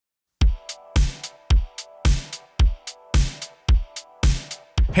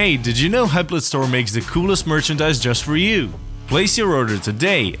Hey, did you know Hyplet Store makes the coolest merchandise just for you? Place your order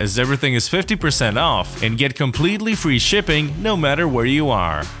today as everything is 50% off and get completely free shipping no matter where you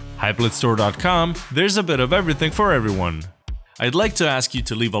are. HypletStore.com, there's a bit of everything for everyone. I'd like to ask you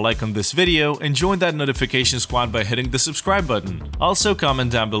to leave a like on this video and join that notification squad by hitting the subscribe button. Also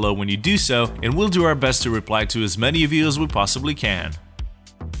comment down below when you do so and we'll do our best to reply to as many of you as we possibly can.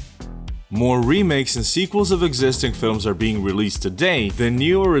 More remakes and sequels of existing films are being released today than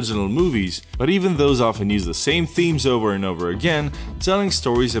new original movies, but even those often use the same themes over and over again, telling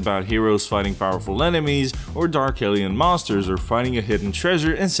stories about heroes fighting powerful enemies, or dark alien monsters, or finding a hidden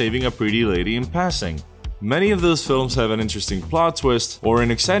treasure and saving a pretty lady in passing. Many of those films have an interesting plot twist or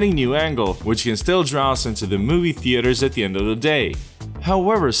an exciting new angle, which can still draw us into the movie theaters at the end of the day.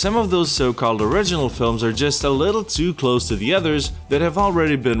 However, some of those so-called original films are just a little too close to the others that have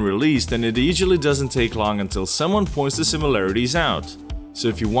already been released, and it usually doesn't take long until someone points the similarities out. So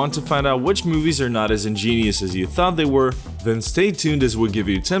if you want to find out which movies are not as ingenious as you thought they were, then stay tuned as we give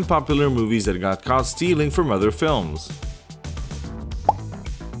you 10 popular movies that got caught stealing from other films.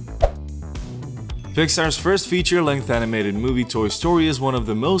 Pixar's first feature-length animated movie Toy Story is one of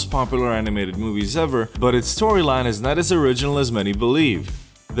the most popular animated movies ever, but its storyline is not as original as many believe.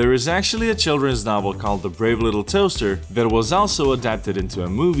 There is actually a children's novel called The Brave Little Toaster that was also adapted into a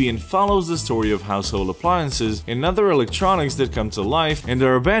movie and follows the story of household appliances and other electronics that come to life and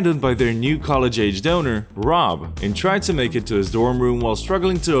are abandoned by their new college-aged owner, Rob, and try to make it to his dorm room while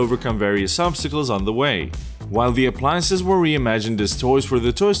struggling to overcome various obstacles on the way. While the appliances were reimagined as toys for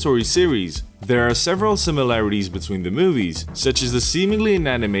the Toy Story series, there are several similarities between the movies, such as the seemingly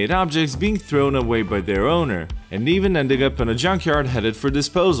inanimate objects being thrown away by their owner, and even ending up in a junkyard headed for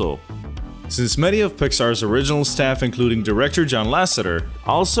disposal. Since many of Pixar's original staff, including director John Lasseter,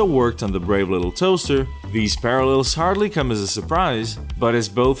 also worked on The Brave Little Toaster, these parallels hardly come as a surprise, but as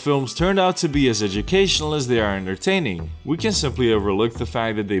both films turned out to be as educational as they are entertaining, we can simply overlook the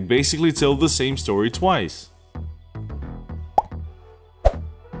fact that they basically told the same story twice.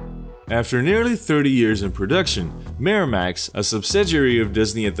 After nearly 30 years in production, Miramax, a subsidiary of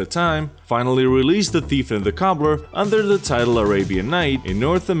Disney at the time, finally released The Thief and the Cobbler under the title Arabian Night in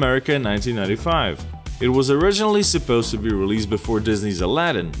North America in 1995. It was originally supposed to be released before Disney's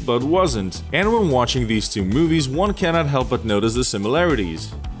Aladdin, but wasn't, and when watching these two movies one cannot help but notice the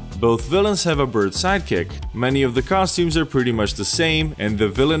similarities. Both villains have a bird sidekick, many of the costumes are pretty much the same, and the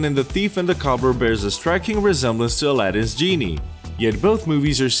villain in The Thief and the Cobbler bears a striking resemblance to Aladdin's genie. Yet both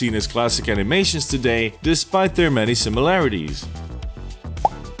movies are seen as classic animations today, despite their many similarities.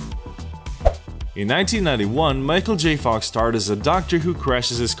 In 1991, Michael J. Fox starred as a doctor who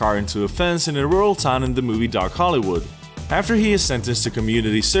crashes his car into a fence in a rural town in the movie Doc Hollywood. After he is sentenced to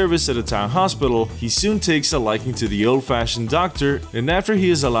community service at a town hospital, he soon takes a liking to the old-fashioned doctor, and after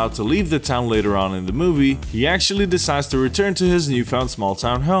he is allowed to leave the town later on in the movie, he actually decides to return to his newfound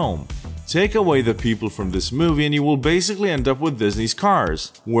small-town home. Take away the people from this movie and you will basically end up with Disney's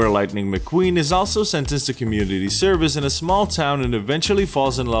Cars, where Lightning McQueen is also sentenced to community service in a small town and eventually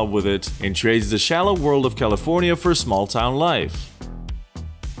falls in love with it and trades the shallow world of California for small town life.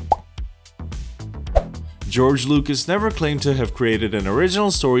 George Lucas never claimed to have created an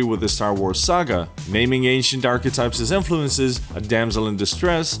original story with the Star Wars saga, naming ancient archetypes as influences, a damsel in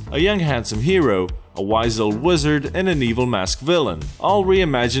distress, a young handsome hero, a wise old wizard, and an evil masked villain, all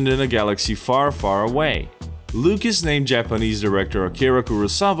reimagined in a galaxy far, far away. Lucas named Japanese director Akira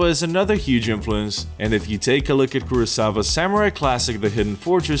Kurosawa as another huge influence, and if you take a look at Kurosawa's samurai classic The Hidden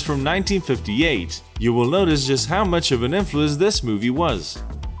Fortress from 1958, you will notice just how much of an influence this movie was.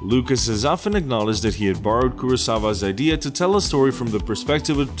 Lucas has often acknowledged that he had borrowed Kurosawa's idea to tell a story from the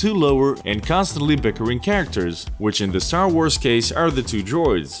perspective of two lower and constantly bickering characters, which in the Star Wars case are the two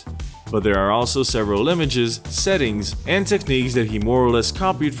droids. But there are also several images, settings, and techniques that he more or less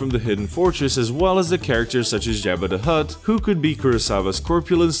copied from The Hidden Fortress, as well as the characters such as Jabba the Hutt, who could be Kurosawa's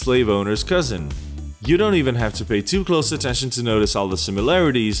corpulent slave owner's cousin. You don't even have to pay too close attention to notice all the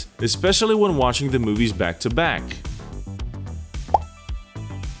similarities, especially when watching the movies back to back.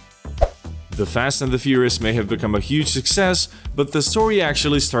 The Fast and the Furious may have become a huge success, but the story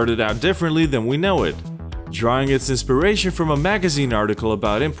actually started out differently than we know it. Drawing its inspiration from a magazine article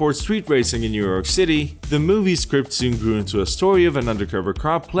about import street racing in New York City, the movie's script soon grew into a story of an undercover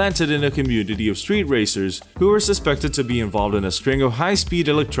cop planted in a community of street racers who are suspected to be involved in a string of high-speed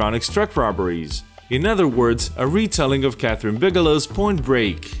electronics truck robberies. In other words, a retelling of Kathryn Bigelow's Point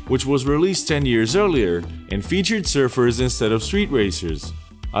Break, which was released 10 years earlier and featured surfers instead of street racers.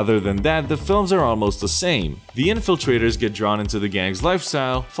 Other than that, the films are almost the same. The infiltrators get drawn into the gang's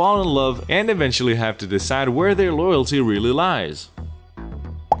lifestyle, fall in love, and eventually have to decide where their loyalty really lies.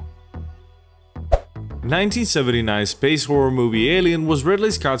 1979's space horror movie Alien was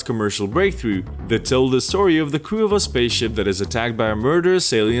Ridley Scott's commercial breakthrough that told the story of the crew of a spaceship that is attacked by a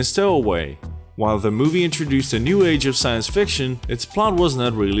murderous alien stowaway. While the movie introduced a new age of science fiction, its plot was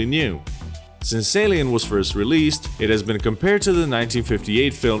not really new. Since Alien was first released, it has been compared to the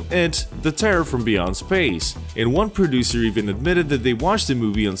 1958 film It, The Terror from Beyond Space, and one producer even admitted that they watched the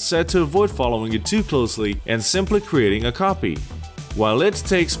movie on set to avoid following it too closely and simply creating a copy. While It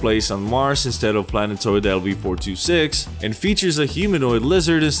takes place on Mars instead of planetoid LV-426 and features a humanoid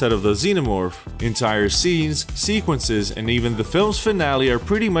lizard instead of the xenomorph, entire scenes, sequences, and even the film's finale are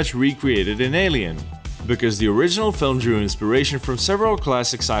pretty much recreated in Alien. Because the original film drew inspiration from several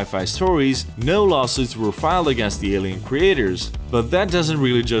classic sci-fi stories, no lawsuits were filed against the Alien creators, but that doesn't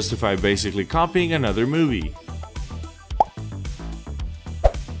really justify basically copying another movie.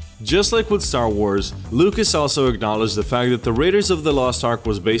 Just like with Star Wars, Lucas also acknowledged the fact that the Raiders of the Lost Ark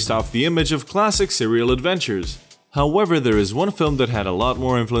was based off the image of classic serial adventures. However, there is one film that had a lot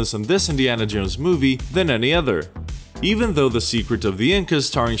more influence on this Indiana Jones movie than any other. Even though The Secret of the Incas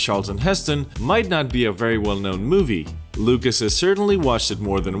starring Charlton Heston might not be a very well-known movie, Lucas has certainly watched it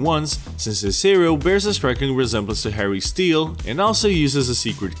more than once, since his hero bears a striking resemblance to Harry Steele and also uses a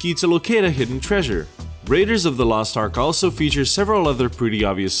secret key to locate a hidden treasure. Raiders of the Lost Ark also features several other pretty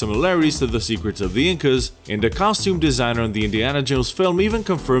obvious similarities to The Secrets of the Incas, and the costume designer on the Indiana Jones film even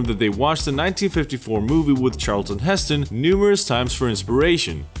confirmed that they watched the 1954 movie with Charlton Heston numerous times for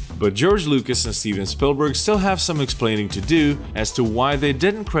inspiration. But George Lucas and Steven Spielberg still have some explaining to do as to why they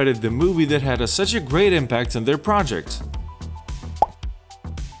didn't credit the movie that had such a great impact on their project.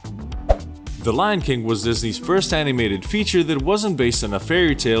 The Lion King was Disney's first animated feature that wasn't based on a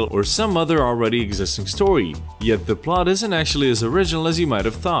fairy tale or some other already existing story, yet the plot isn't actually as original as you might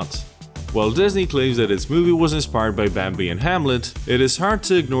have thought. While Disney claims that its movie was inspired by Bambi and Hamlet, it is hard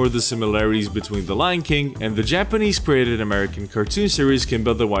to ignore the similarities between The Lion King and the Japanese-created American cartoon series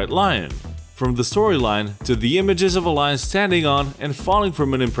Kimba the White Lion. From the storyline to the images of a lion standing on and falling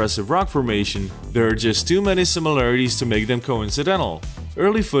from an impressive rock formation, there are just too many similarities to make them coincidental.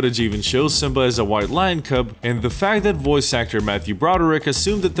 Early footage even shows Simba as a white lion cub, and the fact that voice actor Matthew Broderick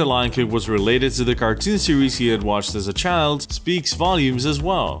assumed that the Lion King was related to the cartoon series he had watched as a child speaks volumes as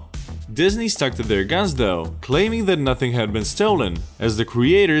well. Disney stuck to their guns though, claiming that nothing had been stolen, as the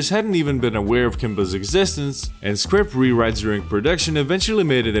creators hadn't even been aware of Kimba's existence, and script rewrites during production eventually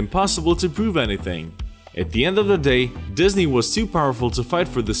made it impossible to prove anything. At the end of the day, Disney was too powerful to fight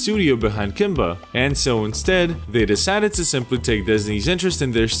for the studio behind Kimba, and so instead, they decided to simply take Disney's interest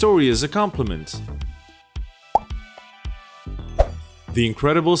in their story as a compliment. The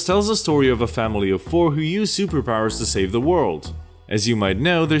Incredibles tells the story of a family of 4 who use superpowers to save the world. As you might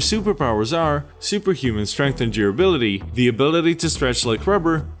know, their superpowers are superhuman strength and durability, the ability to stretch like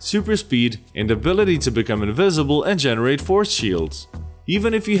rubber, super speed, and ability to become invisible and generate force shields.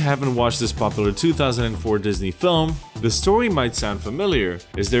 Even if you haven't watched this popular 2004 Disney film, the story might sound familiar,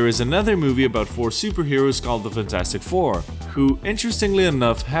 as there is another movie about 4 superheroes called the Fantastic Four, who, interestingly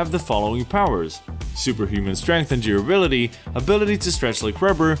enough, have the following powers: superhuman strength and durability, ability to stretch like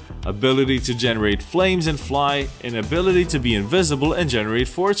rubber, ability to generate flames and fly, and ability to be invisible and generate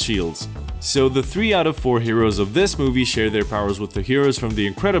force shields. So the 3 out of 4 heroes of this movie share their powers with the heroes from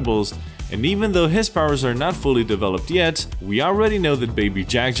The Incredibles, and even though his powers are not fully developed yet, we already know that Baby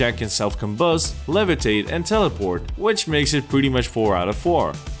Jack-Jack can self-combust, levitate, and teleport, which makes it pretty much 4 out of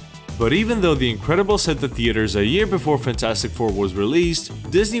 4. But even though The Incredibles hit the theaters a year before Fantastic Four was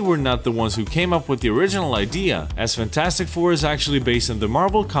released, Disney were not the ones who came up with the original idea, as Fantastic Four is actually based on the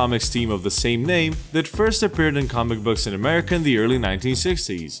Marvel Comics team of the same name that first appeared in comic books in America in the early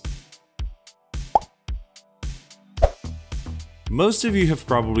 1960s. Most of you have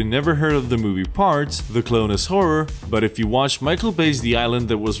probably never heard of the movie Parts, The Clonus Horror, but if you watched Michael Bay's The Island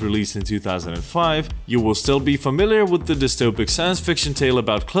that was released in 2005, you will still be familiar with the dystopic science fiction tale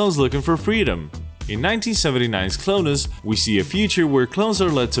about clones looking for freedom. In 1979's Clonus, we see a future where clones are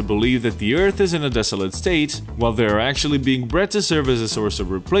led to believe that the Earth is in a desolate state, while they are actually being bred to serve as a source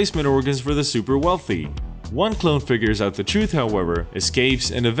of replacement organs for the super wealthy. One clone figures out the truth, however, escapes,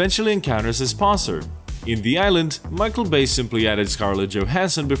 and eventually encounters his sponsor. In The Island, Michael Bay simply added Scarlett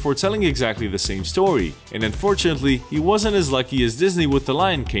Johansson before telling exactly the same story, and unfortunately, he wasn't as lucky as Disney with The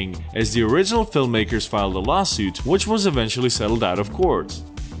Lion King, as the original filmmakers filed a lawsuit, which was eventually settled out of court.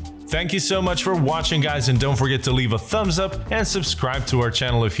 Thank you so much for watching, guys, and don't forget to leave a thumbs up and subscribe to our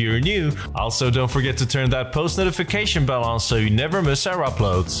channel if you're new. Also, don't forget to turn that post notification bell on so you never miss our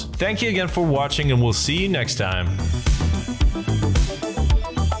uploads. Thank you again for watching, and we'll see you next time.